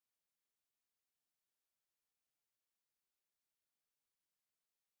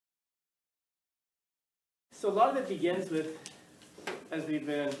So a lot of it begins with, as we've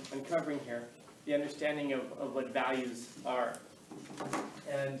been uncovering here, the understanding of what values are.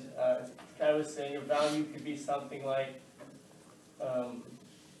 And I was saying a value could be something like, well,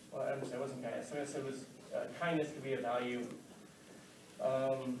 I'm sorry, it wasn't kindness. So it was kindness could be a value.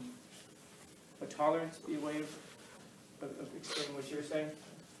 Would tolerance be a way of explaining what you're saying?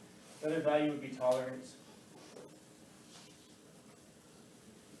 Another value would be tolerance.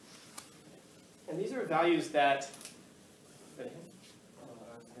 And these are values that. I was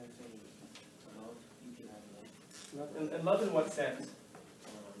going to say love. You can have love. And love in what sense?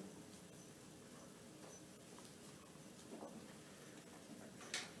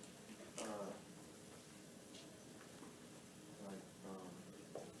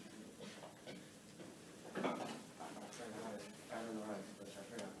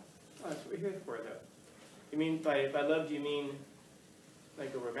 That's what we're here for, though. You mean by love, do you mean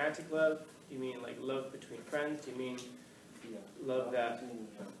like a romantic love? Do you mean like love between friends? Do you mean love that? Between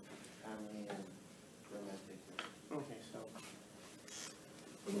family and romantic. Okay, so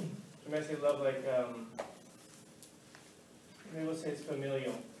when I say love, like maybe we'll say it's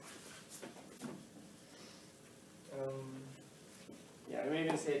familial. Yeah, I may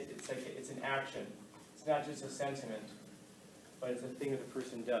even say it's an action. It's not just a sentiment, but it's a thing that a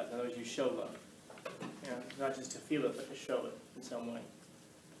person does. In other words, you show love. Yeah, not just to feel it, but to show it in some way.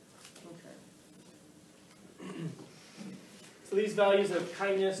 Okay. So these values of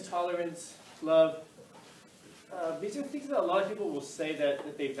kindness, tolerance, love, these are things that a lot of people will say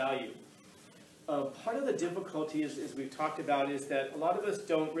that they value. Part of the difficulty, as we've talked about, is that a lot of us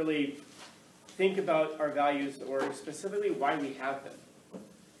don't really think about our values or specifically why we have them.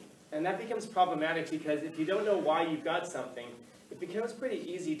 And that becomes problematic because if you don't know why you've got something, it becomes pretty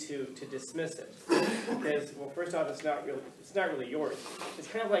easy to dismiss it. Because, well, first off, it's not really yours. It's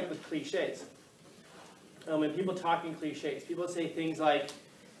kind of like with cliches. When people talk in cliches, people say things like,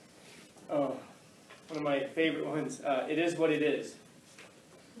 oh, one of my favorite ones, it is what it is.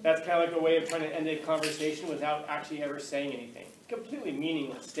 That's kind of like a way of trying to end a conversation without actually ever saying anything. Completely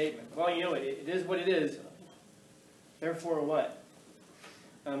meaningless statement. Well, you know, it is what it is. Therefore what?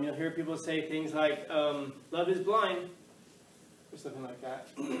 You'll hear people say things like, love is blind, or something like that.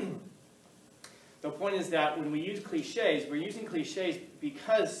 The point is that when we use cliches, we're using cliches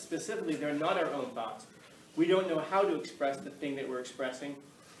because specifically they're not our own thoughts. We don't know how to express the thing that we're expressing.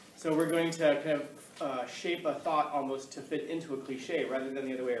 So we're going to kind of shape a thought almost to fit into a cliche rather than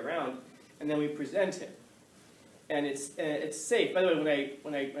the other way around, and then we present it. And it's safe. By the way,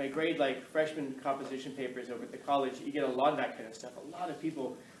 when I grade like freshman composition papers over at the college, you get a lot of that kind of stuff. A lot of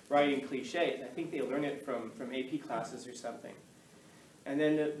people writing cliches. I think they learn it from AP classes or something. And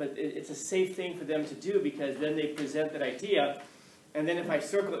then, but it's a safe thing for them to do because then they present that idea. And then if I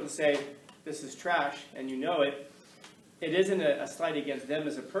circle it and say, this is trash, and you know it, it isn't a slight against them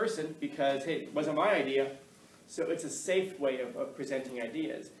as a person because, hey, it wasn't my idea. So it's a safe way of presenting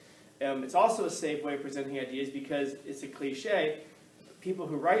ideas. It's also a safe way of presenting ideas because it's a cliche. People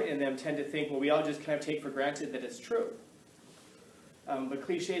who write in them tend to think, well, we all just kind of take for granted that it's true. But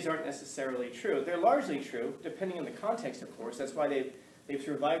cliches aren't necessarily true. They're largely true, depending on the context, of course. That's why they've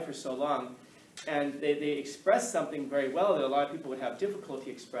survived for so long. And they express something very well that a lot of people would have difficulty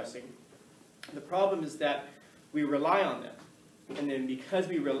expressing. The problem is that we rely on them. And then because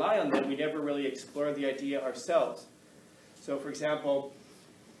we rely on them, we never really explore the idea ourselves. So, for example,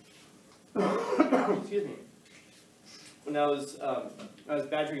 excuse me. When I was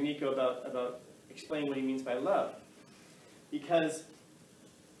badgering Nico about explaining what he means by love, because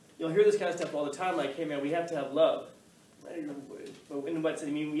you'll hear this kind of stuff all the time, like, "Hey man, we have to have love." But in what sense?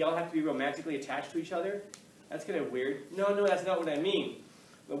 I mean, we all have to be romantically attached to each other? That's kind of weird. No, that's not what I mean.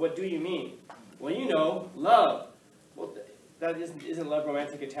 But what do you mean? Well, you know, love. Well, that isn't love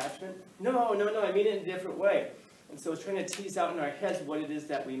romantic attachment? No. I mean it in a different way. And so it's trying to tease out in our heads what it is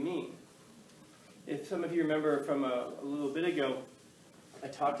that we mean. If some of you remember from a little bit ago, I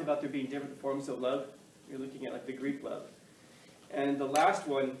talked about there being different forms of love. You're looking at like the Greek love. And the last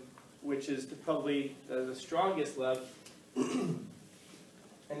one, which is probably the strongest love, and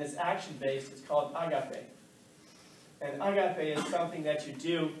it's action-based, it's called agape. And agape is something that you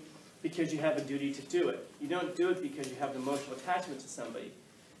do because you have a duty to do it. You don't do it because you have an emotional attachment to somebody.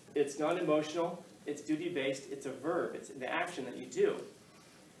 It's not emotional, it's duty-based, it's a verb, it's an action that you do.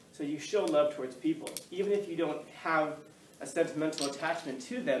 So you show love towards people. Even if you don't have a sentimental attachment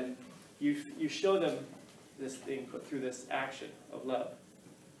to them, you show them this thing put through this action of love.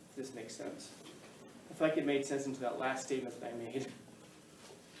 If this makes sense. I feel like it made sense into that last statement that I made.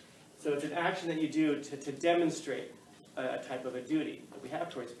 So it's an action that you do to demonstrate a type of a duty that we have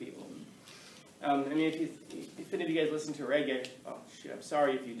towards people. I mean, if any of you guys listen to reggae, oh shit, I'm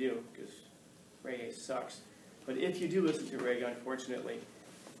sorry if you do, because reggae sucks. But if you do listen to reggae, unfortunately,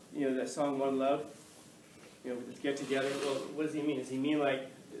 you know that song "One Love." You know, let's get together. Well, what does he mean? Does he mean like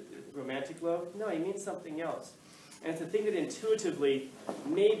romantic love? No, he means something else. And it's a thing that intuitively,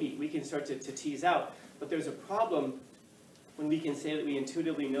 maybe we can start to tease out. But there's a problem when we can say that we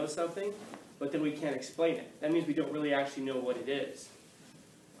intuitively know something, but then we can't explain it. That means we don't really actually know what it is.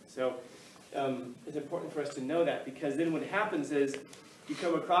 So it's important for us to know that, because then what happens is you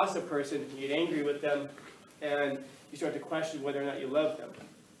come across a person, you get angry with them, and you start to question whether or not you love them.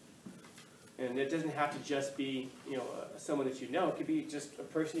 And it doesn't have to just be, you know, someone that you know. It could be just a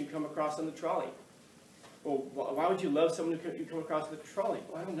person you come across on the trolley. Well, why would you love someone who you come across on the trolley?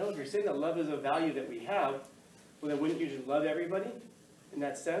 Well, I don't know. If you're saying that love is a value that we have, well, then wouldn't you just love everybody in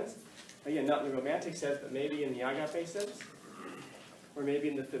that sense? Again, not in the romantic sense, but maybe in the agape sense? Or maybe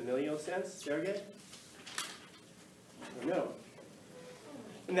in the familial sense, Sergey? I don't know.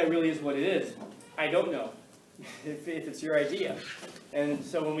 And that really is what it is. I don't know if it's your idea. And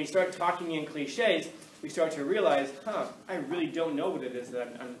so when we start talking in cliches, we start to realize, I really don't know what it is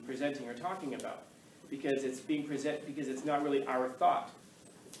that I'm presenting or talking about. Because it's being presented, because it's not really our thought,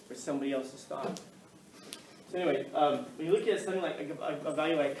 or somebody else's thought. So anyway, when you look at something like a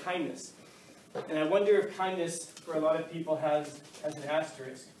value like kindness, and I wonder if kindness for a lot of people has an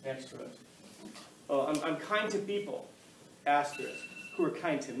asterisk next to it. Well, I'm kind to people, asterisk, who are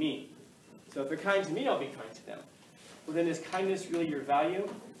kind to me. So if they're kind to me, I'll be kind to them. Well, then is kindness really your value?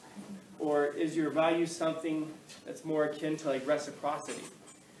 Or is your value something that's more akin to like reciprocity?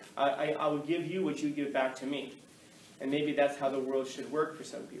 I will give you what you give back to me. And maybe that's how the world should work for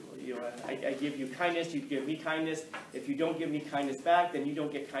some people. You know, I give you kindness, you give me kindness. If you don't give me kindness back, then you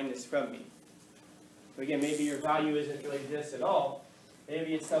don't get kindness from me. So again, maybe your value isn't really this at all.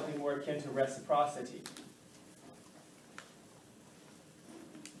 Maybe it's something more akin to reciprocity.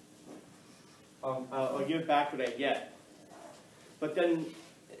 I'll give back what I get. But then,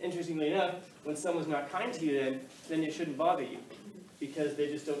 interestingly enough, when someone's not kind to you, then it shouldn't bother you. Because they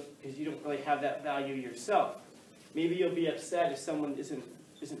just don't, because you don't really have that value yourself. Maybe you'll be upset if someone isn't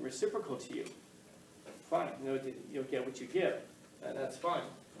reciprocal to you. Fine, you'll get what you give. That's fine.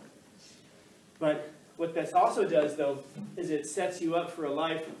 But what this also does, though, is it sets you up for a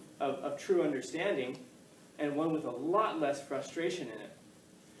life of true understanding, and one with a lot less frustration in it.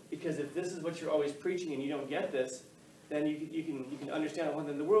 Because if this is what you're always preaching and you don't get this, then you can understand, well,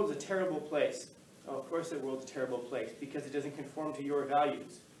 then the world's a terrible place. Oh, of course the world's a terrible place, because it doesn't conform to your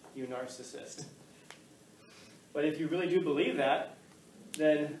values, you narcissist. But if you really do believe that,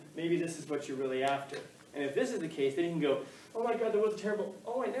 then maybe this is what you're really after. And if this is the case, then you can go, oh my God, the world's terrible.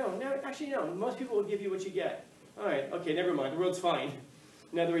 Oh, wait, no, actually no, most people will give you what you get. All right, okay, never mind, the world's fine.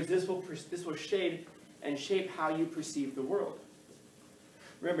 In other words, this will shade and shape how you perceive the world.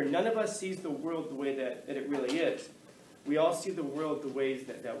 Remember, none of us sees the world the way that it really is. We all see the world the ways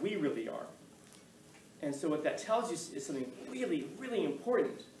that we really are. And so what that tells you is something really, really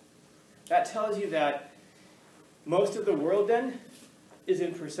important. That tells you that most of the world, then, is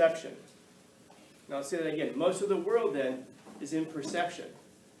in perception. Now, I'll say that again. Most of the world, then, is in perception.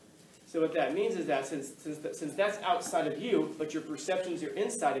 So what that means is that since that's outside of you, but your perceptions are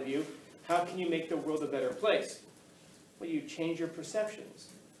inside of you, how can you make the world a better place? Well, you change your perceptions.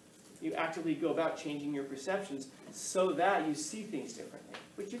 You actively go about changing your perceptions so that you see things differently,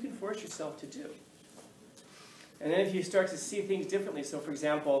 which you can force yourself to do. And then if you start to see things differently, so for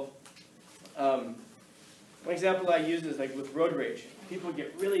example, one example I use is like with road rage. People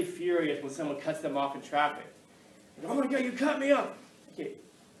get really furious when someone cuts them off in traffic. Like, oh my God, you cut me off. Okay,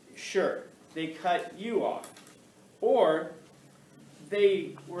 sure, they cut you off. Or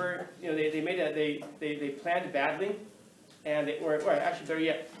they were, they planned badly, and or actually better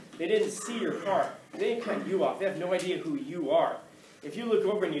yet, they didn't see your car. They didn't cut you off. They have no idea who you are. If you look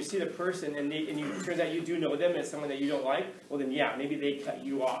over and you see the person and it turns out you do know them as someone that you don't like, well then yeah, maybe they cut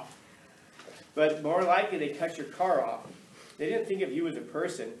you off. But more likely they cut your car off. They didn't think of you as a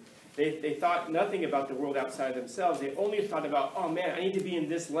person. They thought nothing about the world outside themselves. They only thought about, oh man, I need to be in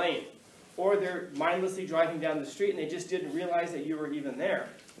this lane. Or they're mindlessly driving down the street and they just didn't realize that you were even there.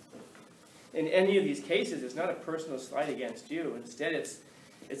 In any of these cases, it's not a personal slight against you. Instead,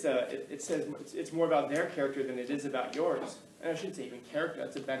 it's more about their character than it is about yours. And I shouldn't say even character,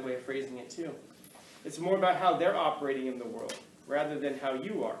 that's a bad way of phrasing it too. It's more about how they're operating in the world, rather than how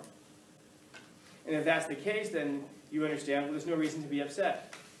you are. And if that's the case, then you understand, well, there's no reason to be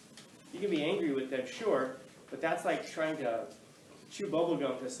upset. You can be angry with them, sure, but that's like trying to chew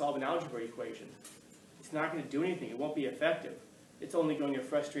bubblegum to solve an algebra equation. It's not going to do anything. It won't be effective. It's only going to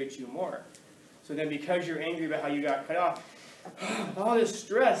frustrate you more. So then because you're angry about how you got cut off, all this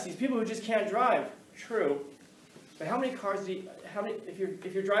stress, these people who just can't drive. True. But how many cars do you,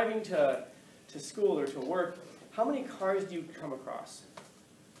 if you're driving to school or to work, how many cars do you come across?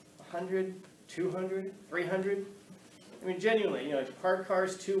 100, 200, 300? I mean, genuinely, you know, parked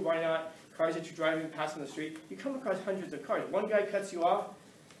cars too, why not? Cars that you're driving past on the street, you come across hundreds of cars. One guy cuts you off,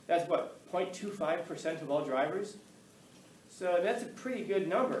 that's what, 0.25% of all drivers? So that's a pretty good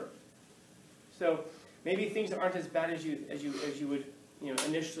number. So maybe things aren't as bad as you would, you know,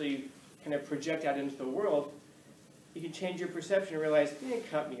 initially kind of project out into the world. You can change your perception and realize, you didn't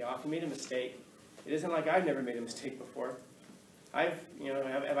cut me off, you made a mistake. It isn't like I've never made a mistake before. Have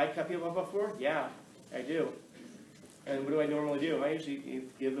I cut people off before? Yeah, I do. And what do I normally do? I usually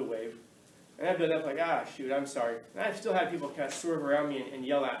give the wave. And I've done that like, shoot, I'm sorry. And I've still had people kind of swerve around me and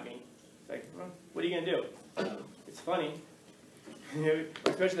yell at me. It's like, well, what are you going to do? It's funny.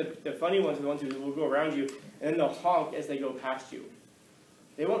 Especially the funny ones are the ones who will go around you, and then they'll honk as they go past you.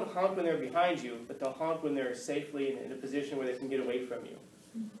 They won't honk when they're behind you, but they'll honk when they're safely in a position where they can get away from you.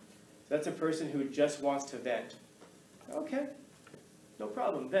 So that's a person who just wants to vent. Okay, no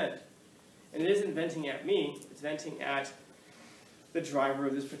problem, vent. And it isn't venting at me, it's venting at the driver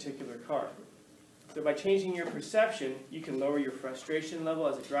of this particular car. So by changing your perception, you can lower your frustration level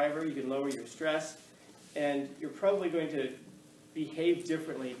as a driver, you can lower your stress, and you're probably going to behave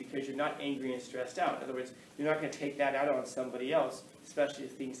differently because you're not angry and stressed out. In other words, you're not going to take that out on somebody else, especially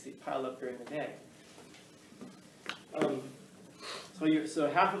if things pile up during the day. So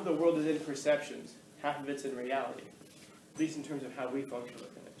half of the world is in perceptions, half of it's in reality, at least in terms of how we function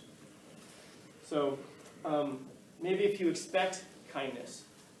within it. So maybe if you expect kindness,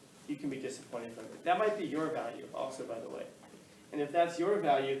 you can be disappointed from it. That might be your value also, by the way. And if that's your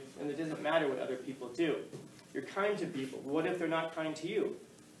value, then it doesn't matter what other people do. You're kind to people. What if they're not kind to you?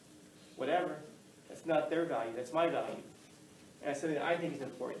 Whatever. That's not their value. That's my value. And that's something that I think is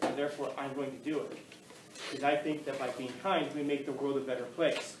important, and therefore I'm going to do it. Because I think that by being kind, we make the world a better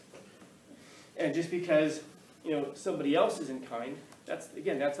place. And just because, you know, somebody else isn't kind,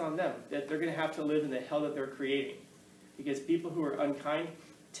 that's on them. That they're going to have to live in the hell that they're creating. Because people who are unkind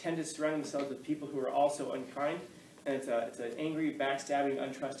tend to surround themselves with people who are also unkind, and it's an angry, backstabbing,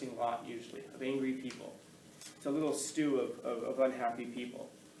 untrusting lot, usually, of angry people. It's a little stew of unhappy people,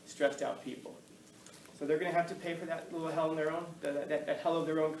 stressed out people. So they're going to have to pay for that little hell in their own, that hell of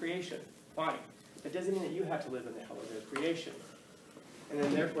their own creation. Fine. That doesn't mean that you have to live in the hell of their creation. And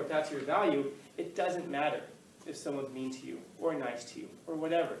then therefore, if that's your value, it doesn't matter if someone's mean to you, or nice to you, or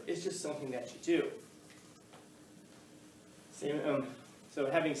whatever. It's just something that you do. So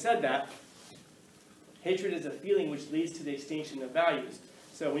having said that, hatred is a feeling which leads to the extinction of values.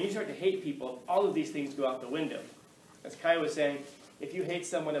 So when you start to hate people, all of these things go out the window. As Kai was saying, if you hate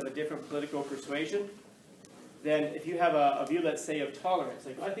someone of a different political persuasion, then if you have a view, let's say, of tolerance,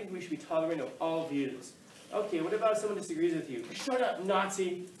 like, I think we should be tolerant of all views. Okay, what about if someone disagrees with you? Shut up,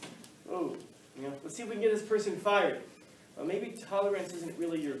 Nazi! Oh, you know, let's see if we can get this person fired. Well, maybe tolerance isn't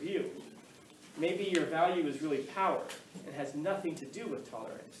really your view. Maybe your value is really power and has nothing to do with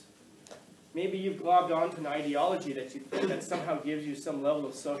tolerance. Maybe you've globbed onto an ideology that somehow gives you some level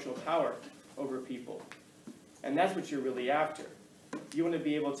of social power over people. And that's what you're really after. You want to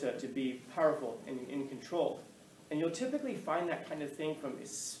be able to be powerful and in control. And you'll typically find that kind of thing from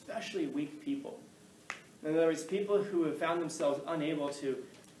especially weak people. In other words, people who have found themselves unable to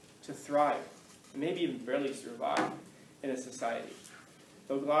thrive, maybe even barely survive in a society.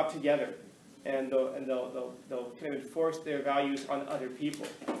 They'll glob together and they'll kind of enforce their values on other people.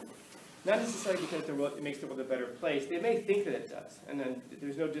 Not necessarily because it makes the world a better place. They may think that it does, and then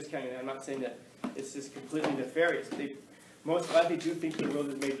there's no discounting that. I'm not saying that it's just completely nefarious. They most likely do think the world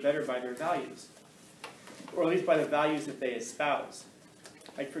is made better by their values, or at least by the values that they espouse.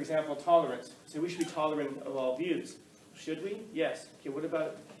 Like, for example, tolerance. So we should be tolerant of all views. Should we? Yes. Okay, what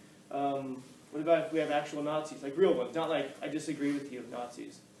about if we have actual Nazis, like real ones? Not like, I disagree with you,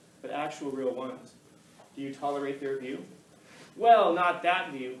 Nazis, but actual real ones. Do you tolerate their view? Well, not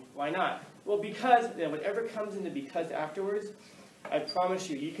that view. Why not? Well, because, whatever comes into because afterwards, I promise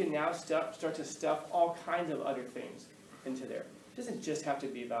you, you can now start to stuff all kinds of other things into there. It doesn't just have to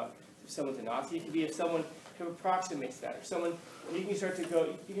be about if someone's a Nazi. It could be if someone who approximates that. If someone, you can start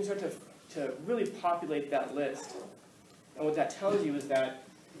to really populate that list. And what that tells you is that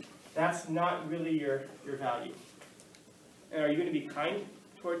that's not really your value. And are you going to be kind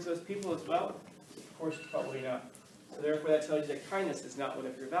towards those people as well? Of course, probably not. So therefore, that tells you that kindness is not one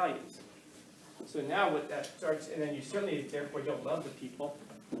of your values. So now what that starts, and then you certainly, therefore, don't love the people.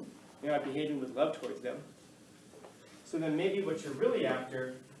 You're not behaving with love towards them. So then maybe what you're really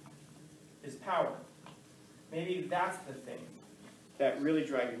after is power. Maybe that's the thing that really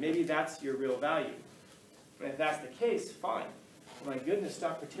drives you. Maybe that's your real value. And if that's the case, fine. My goodness,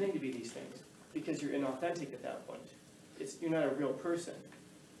 stop pretending to be these things, because you're inauthentic at that point. You're not a real person.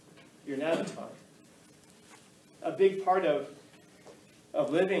 You're an avatar. A big part of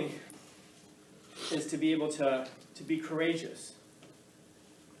living is to be able to be courageous.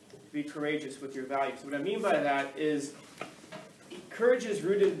 To be courageous with your values. What I mean by that is courage is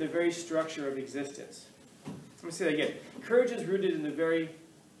rooted in the very structure of existence. Let me say that again. Courage is rooted in the very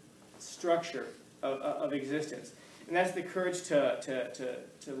structure of existence. And that's the courage to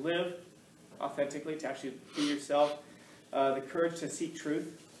live authentically, to actually be yourself, the courage to seek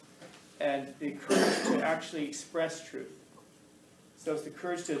truth, and the courage to actually express truth. So it's the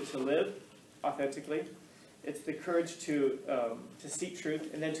courage to live authentically, it's the courage to seek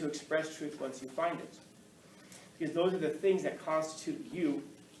truth, and then to express truth once you find it. Because those are the things that constitute you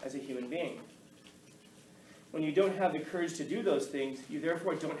as a human being. When you don't have the courage to do those things, you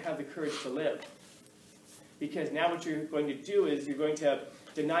therefore don't have the courage to live. Because now what you're going to do is you're going to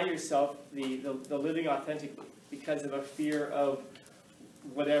deny yourself the living authentically because of a fear of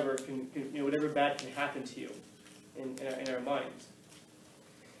whatever whatever bad can happen to you in our minds.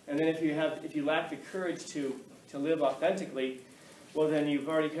 And then if you lack the courage to live authentically, well then you've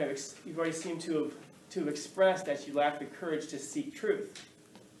already seemed to have expressed that you lack the courage to seek truth.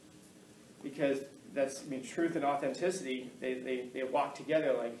 Because truth and authenticity, they walk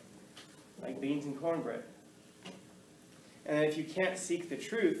together like beans and cornbread. And then if you can't seek the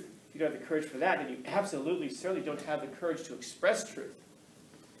truth, if you don't have the courage for that, then you absolutely, certainly don't have the courage to express truth.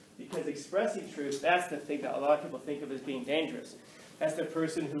 Because expressing truth, that's the thing that a lot of people think of as being dangerous. That's the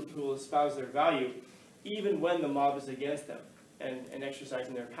person who will espouse their value, even when the mob is against them and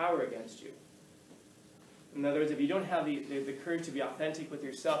exercising their power against you. In other words, if you don't have the courage to be authentic with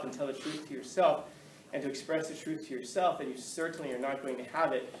yourself and tell the truth to yourself, and to express the truth to yourself, then you certainly are not going to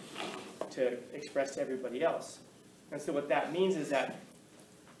have it to express to everybody else. And so what that means is that,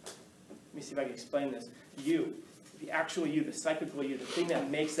 let me see if I can explain this. You, the actual you, the psychical you, the thing that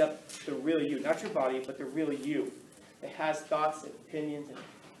makes up the real you, not your body, but the real you, that has thoughts and opinions and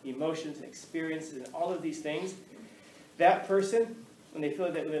emotions and experiences and all of these things, that person, when they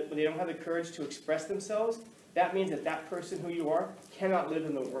feel that when they don't have the courage to express themselves, that means that that person who you are cannot live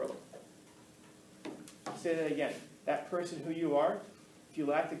in the world. I'll say that again. That person who you are, if you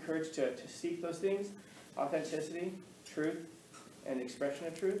lack the courage to seek those things, authenticity, truth, and expression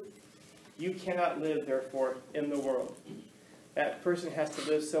of truth, you cannot live, therefore, in the world. That person has to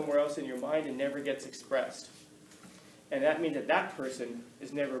live somewhere else in your mind and never gets expressed. And that means that that person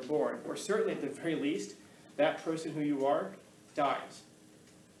is never born. Or certainly, at the very least, that person who you are dies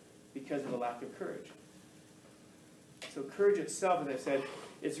because of a lack of courage. So courage itself, as I said,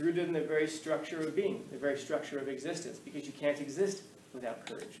 is rooted in the very structure of being, the very structure of existence, because you can't exist without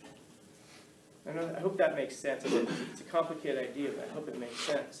courage. I hope that makes sense. It's a complicated idea, but I hope it makes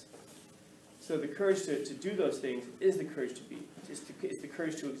sense. So the courage to do those things is the courage to be. It's the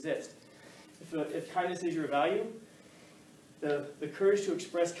courage to exist. If kindness is your value, the courage to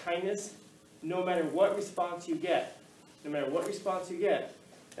express kindness, no matter what response you get,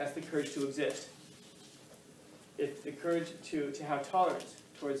 that's the courage to exist. It's the courage to have tolerance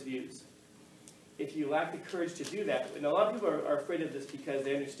towards views. If you lack the courage to do that, and a lot of people are afraid of this because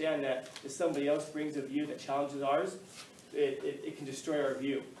they understand that if somebody else brings a view that challenges ours, it can destroy our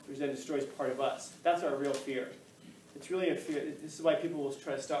view, which then destroys part of us. That's our real fear. It's really a fear. This is why people will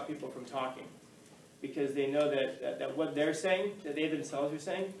try to stop people from talking, because they know that what they're saying, that they themselves are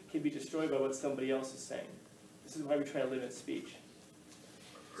saying, can be destroyed by what somebody else is saying. This is why we try to limit speech.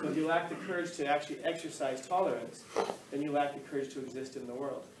 So if you lack the courage to actually exercise tolerance, then you lack the courage to exist in the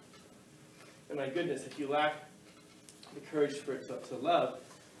world. And my goodness, if you lack the courage to love,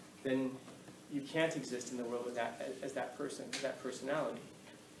 then you can't exist in the world as that person, as that personality.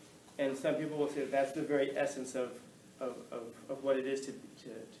 And some people will say that that's the very essence of what it is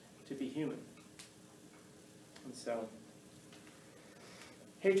to be human. And so,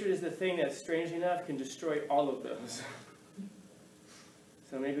 hatred is the thing that, strangely enough, can destroy all of those.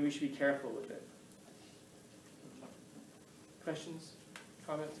 So maybe we should be careful with it. Questions,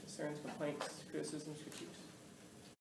 comments, concerns, complaints, criticisms, critiques?